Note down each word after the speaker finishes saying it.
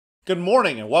Good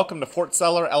morning and welcome to Fort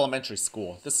Zeller Elementary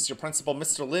School. This is your principal,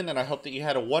 Mr. Lin, and I hope that you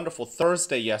had a wonderful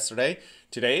Thursday yesterday.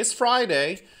 Today is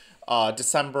Friday,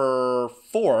 December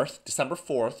 4th,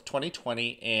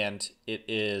 2020, and it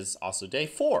is also day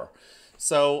 4.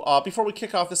 So before we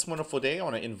kick off this wonderful day, I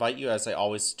want to invite you, as I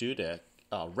always do, to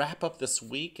wrap up this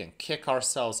week and kick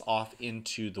ourselves off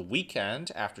into the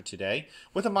weekend after today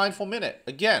with a mindful minute.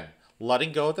 Again,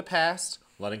 letting go of the past,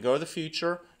 letting go of the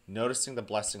future, noticing the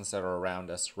blessings that are around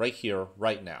us right here,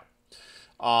 right now.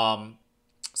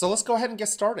 So let's go ahead and get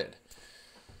started.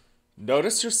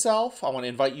 Notice yourself. I want to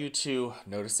invite you to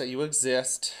notice that you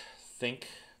exist. Think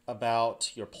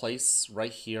about your place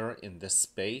right here in this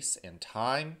space and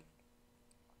time.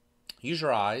 Use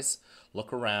your eyes.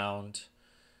 Look around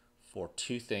for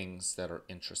 2 things that are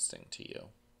interesting to you.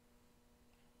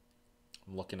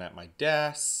 I'm looking at my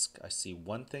desk. I see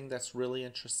one thing that's really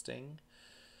interesting.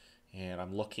 And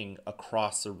I'm looking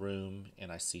across the room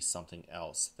and I see something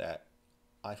else that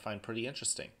I find pretty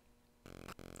interesting.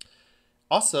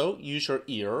 Also, use your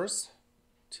ears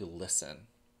to listen.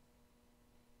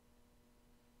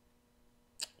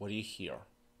 What do you hear?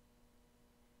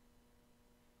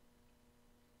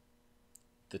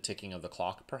 The ticking of the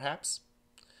clock, perhaps?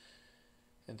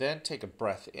 And then take a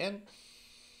breath in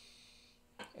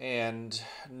and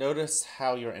notice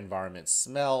how your environment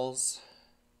smells.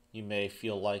 You may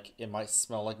feel like it might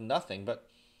smell like nothing, but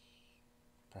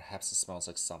perhaps it smells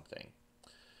like something.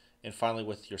 And finally,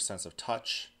 with your sense of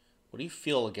touch, what do you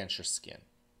feel against your skin?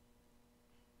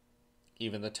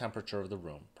 Even the temperature of the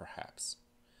room, perhaps.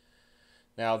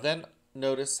 Now then,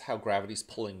 notice how gravity's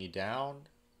pulling you down.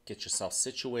 Get yourself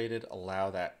situated.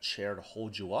 Allow that chair to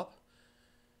hold you up.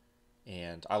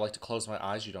 And I like to close my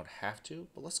eyes. You don't have to,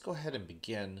 but let's go ahead and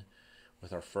begin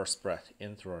with our first breath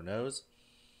in through our nose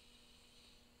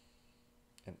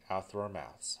and out through our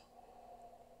mouths.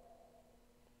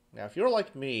 Now, if you're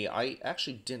like me, I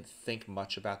actually didn't think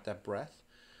much about that breath.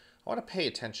 I want to pay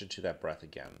attention to that breath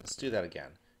again. Let's do that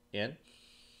again. In.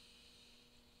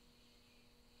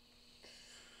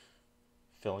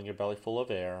 Filling your belly full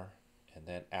of air, and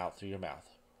then out through your mouth.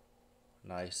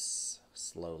 Nice,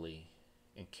 slowly,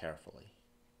 and carefully.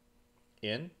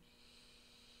 In.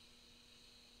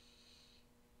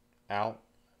 Out.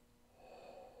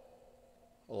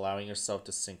 Allowing yourself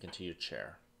to sink into your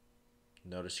chair.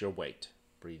 Notice your weight.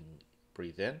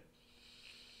 Breathe in.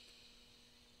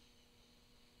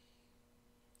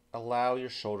 Allow your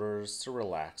shoulders to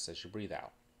relax as you breathe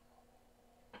out.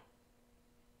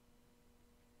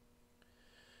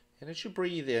 And as you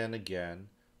breathe in again,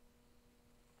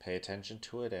 pay attention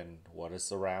to it and what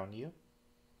is around you.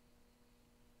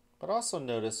 But also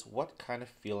notice what kind of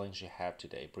feelings you have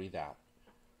today. Breathe out.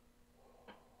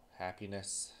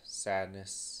 Happiness,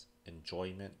 sadness,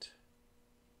 enjoyment.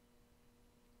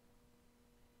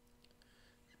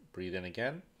 Breathe in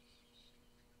again.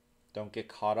 Don't get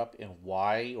caught up in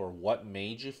why or what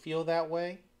made you feel that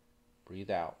way.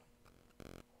 Breathe out.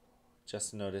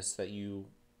 Just notice that you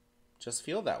just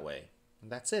feel that way.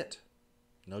 And that's it.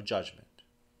 No judgment.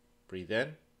 Breathe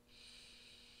in.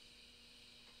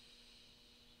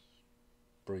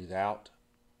 Breathe out.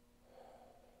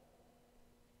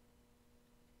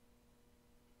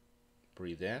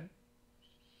 Breathe in.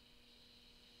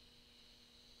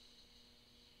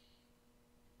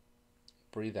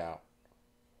 Breathe out.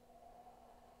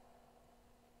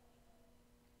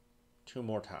 2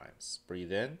 more times.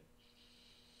 Breathe in.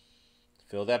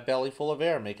 Fill that belly full of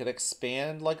air. Make it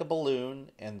expand like a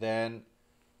balloon, and then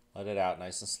let it out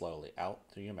nice and slowly. Out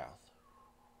through your mouth.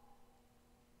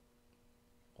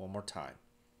 1 more time.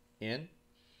 In.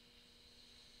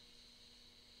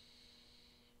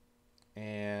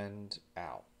 And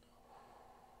out.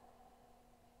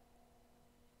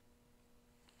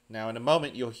 Now in a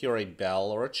moment you'll hear a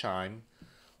bell or a chime.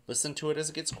 Listen to it as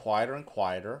it gets quieter and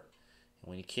quieter. And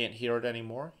when you can't hear it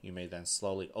anymore, you may then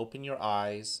slowly open your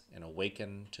eyes and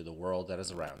awaken to the world that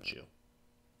is around you.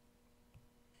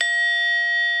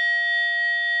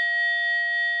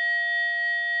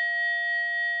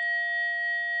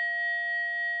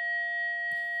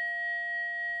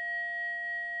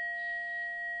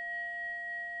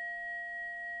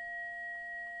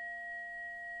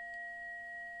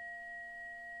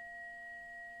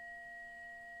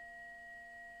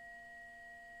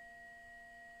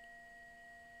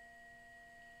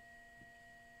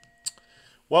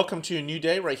 Welcome to a new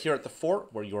day right here at the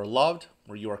fort, where you are loved,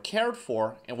 where you are cared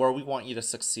for, and where we want you to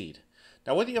succeed.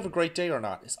 Now, whether you have a great day or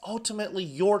not is ultimately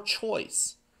your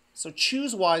choice. So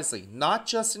choose wisely, not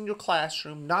just in your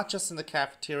classroom, not just in the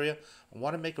cafeteria. I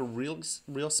want to make a real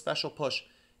special push,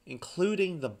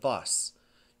 including the bus.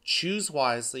 Choose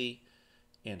wisely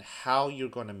in how you're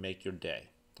going to make your day.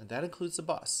 And that includes the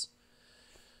bus.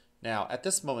 Now, at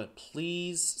this moment,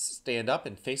 please stand up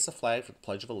and face the flag for the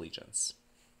Pledge of Allegiance.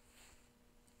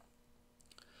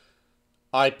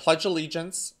 I pledge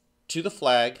allegiance to the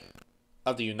flag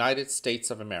of the United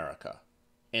States of America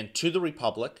and to the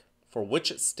republic for which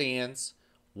it stands,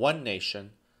 one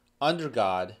nation, under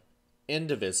God,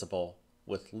 indivisible,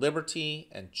 with liberty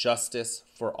and justice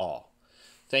for all.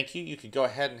 Thank you. You could go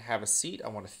ahead and have a seat. I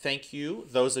want to thank you,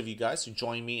 those of you guys who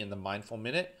join me in the Mindful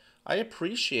Minute. I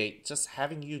appreciate just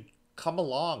having you come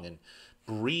along and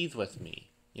breathe with me.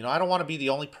 You know, I don't want to be the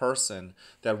only person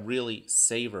that really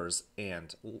savors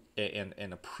and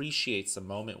appreciates the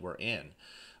moment we're in.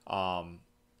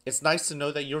 It's nice to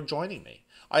know that you're joining me.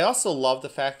 I also love the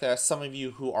fact that some of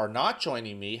you who are not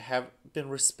joining me have been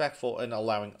respectful in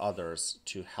allowing others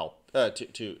to help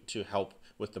to help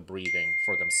with the breathing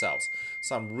for themselves.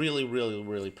 So I'm really, really,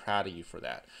 really proud of you for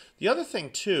that. The other thing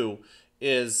too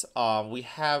is we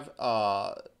have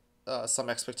some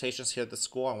expectations here at the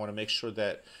school. I want to make sure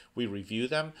that we review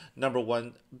them. Number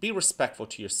one, be respectful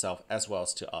to yourself as well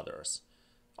as to others.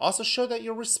 Also show that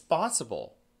you're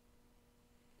responsible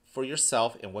for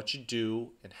yourself and what you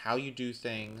do and how you do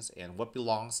things and what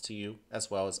belongs to you as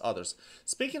well as others.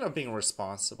 Speaking of being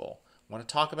responsible, I want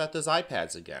to talk about those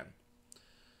iPads again.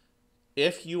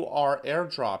 If you are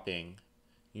airdropping,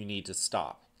 you need to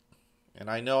stop. And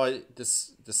I know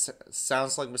this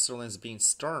sounds like Mr. Lin's being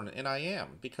stern, and I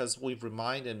am, because we've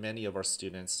reminded many of our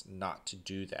students not to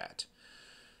do that.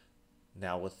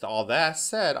 Now, with all that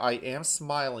said, I am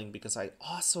smiling because I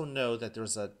also know that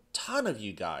there's a ton of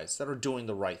you guys that are doing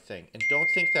the right thing. And don't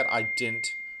think that I didn't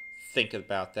think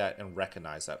about that and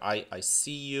recognize that. I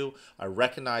see you, I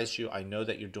recognize you, I know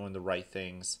that you're doing the right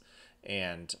things,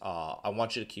 and I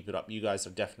want you to keep it up. You guys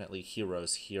are definitely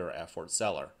heroes here at Fort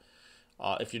Zeller.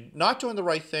 If you're not doing the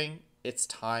right thing, it's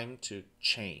time to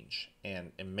change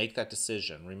and make that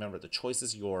decision. Remember, the choice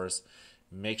is yours.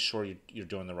 Make sure you're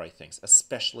doing the right things,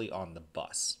 especially on the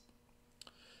bus.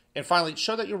 And finally,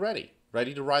 show that you're ready.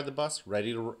 Ready to ride the bus,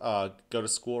 ready to go to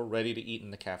school, ready to eat in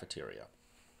the cafeteria.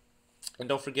 And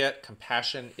don't forget,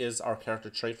 compassion is our character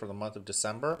trait for the month of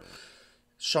December,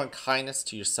 showing kindness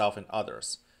to yourself and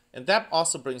others. And that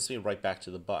also brings me right back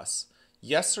to the bus.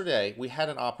 Yesterday, we had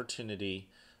an opportunity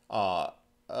to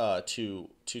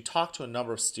talk to a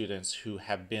number of students who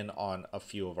have been on a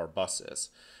few of our buses.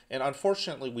 And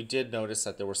unfortunately, we did notice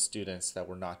that there were students that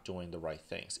were not doing the right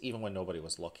things, even when nobody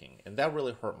was looking. And that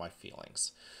really hurt my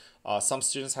feelings. Some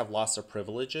students have lost their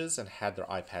privileges and had their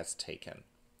iPads taken.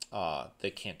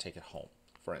 They can't take it home,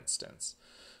 for instance.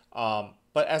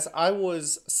 But as I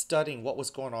was studying what was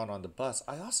going on the bus,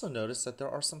 I also noticed that there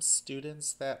are some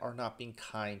students that are not being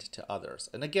kind to others.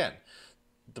 And again,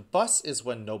 the bus is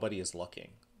when nobody is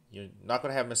looking. You're not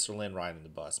going to have Mr. Lin riding the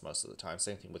bus most of the time.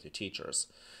 Same thing with your teachers.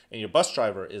 And your bus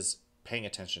driver is paying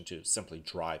attention to simply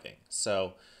driving.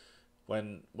 So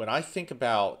when I think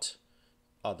about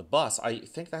the bus, I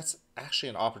think that's actually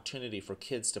an opportunity for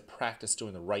kids to practice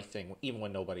doing the right thing even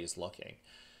when nobody is looking.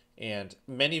 And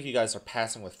many of you guys are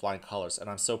passing with flying colors, and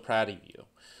I'm so proud of you.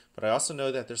 But I also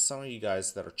know that there's some of you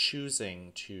guys that are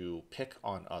choosing to pick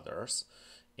on others.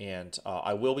 And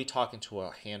I will be talking to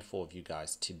a handful of you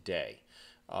guys today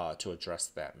to address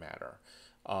that matter.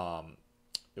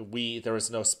 There is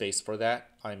no space for that.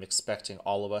 I'm expecting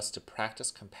all of us to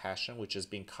practice compassion, which is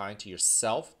being kind to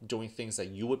yourself, doing things that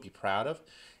you would be proud of,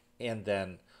 and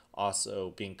then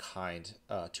also being kind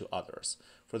to others.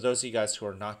 For those of you guys who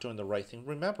are not doing the right thing,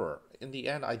 remember, in the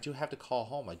end, I do have to call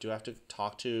home. I do have to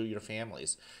talk to your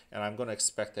families, and I'm going to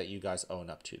expect that you guys own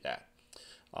up to that.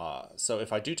 So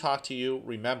if I do talk to you,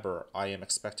 remember, I am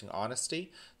expecting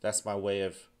honesty. That's my way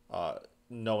of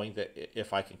knowing that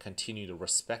if I can continue to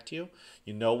respect you.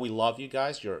 You know we love you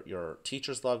guys. Your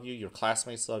teachers love you. Your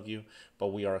classmates love you. But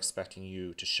we are expecting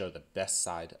you to show the best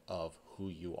side of who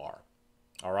you are.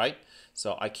 All right?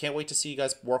 So I can't wait to see you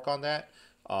guys work on that.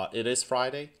 It is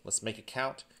Friday. Let's make it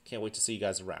count. Can't wait to see you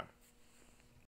guys around.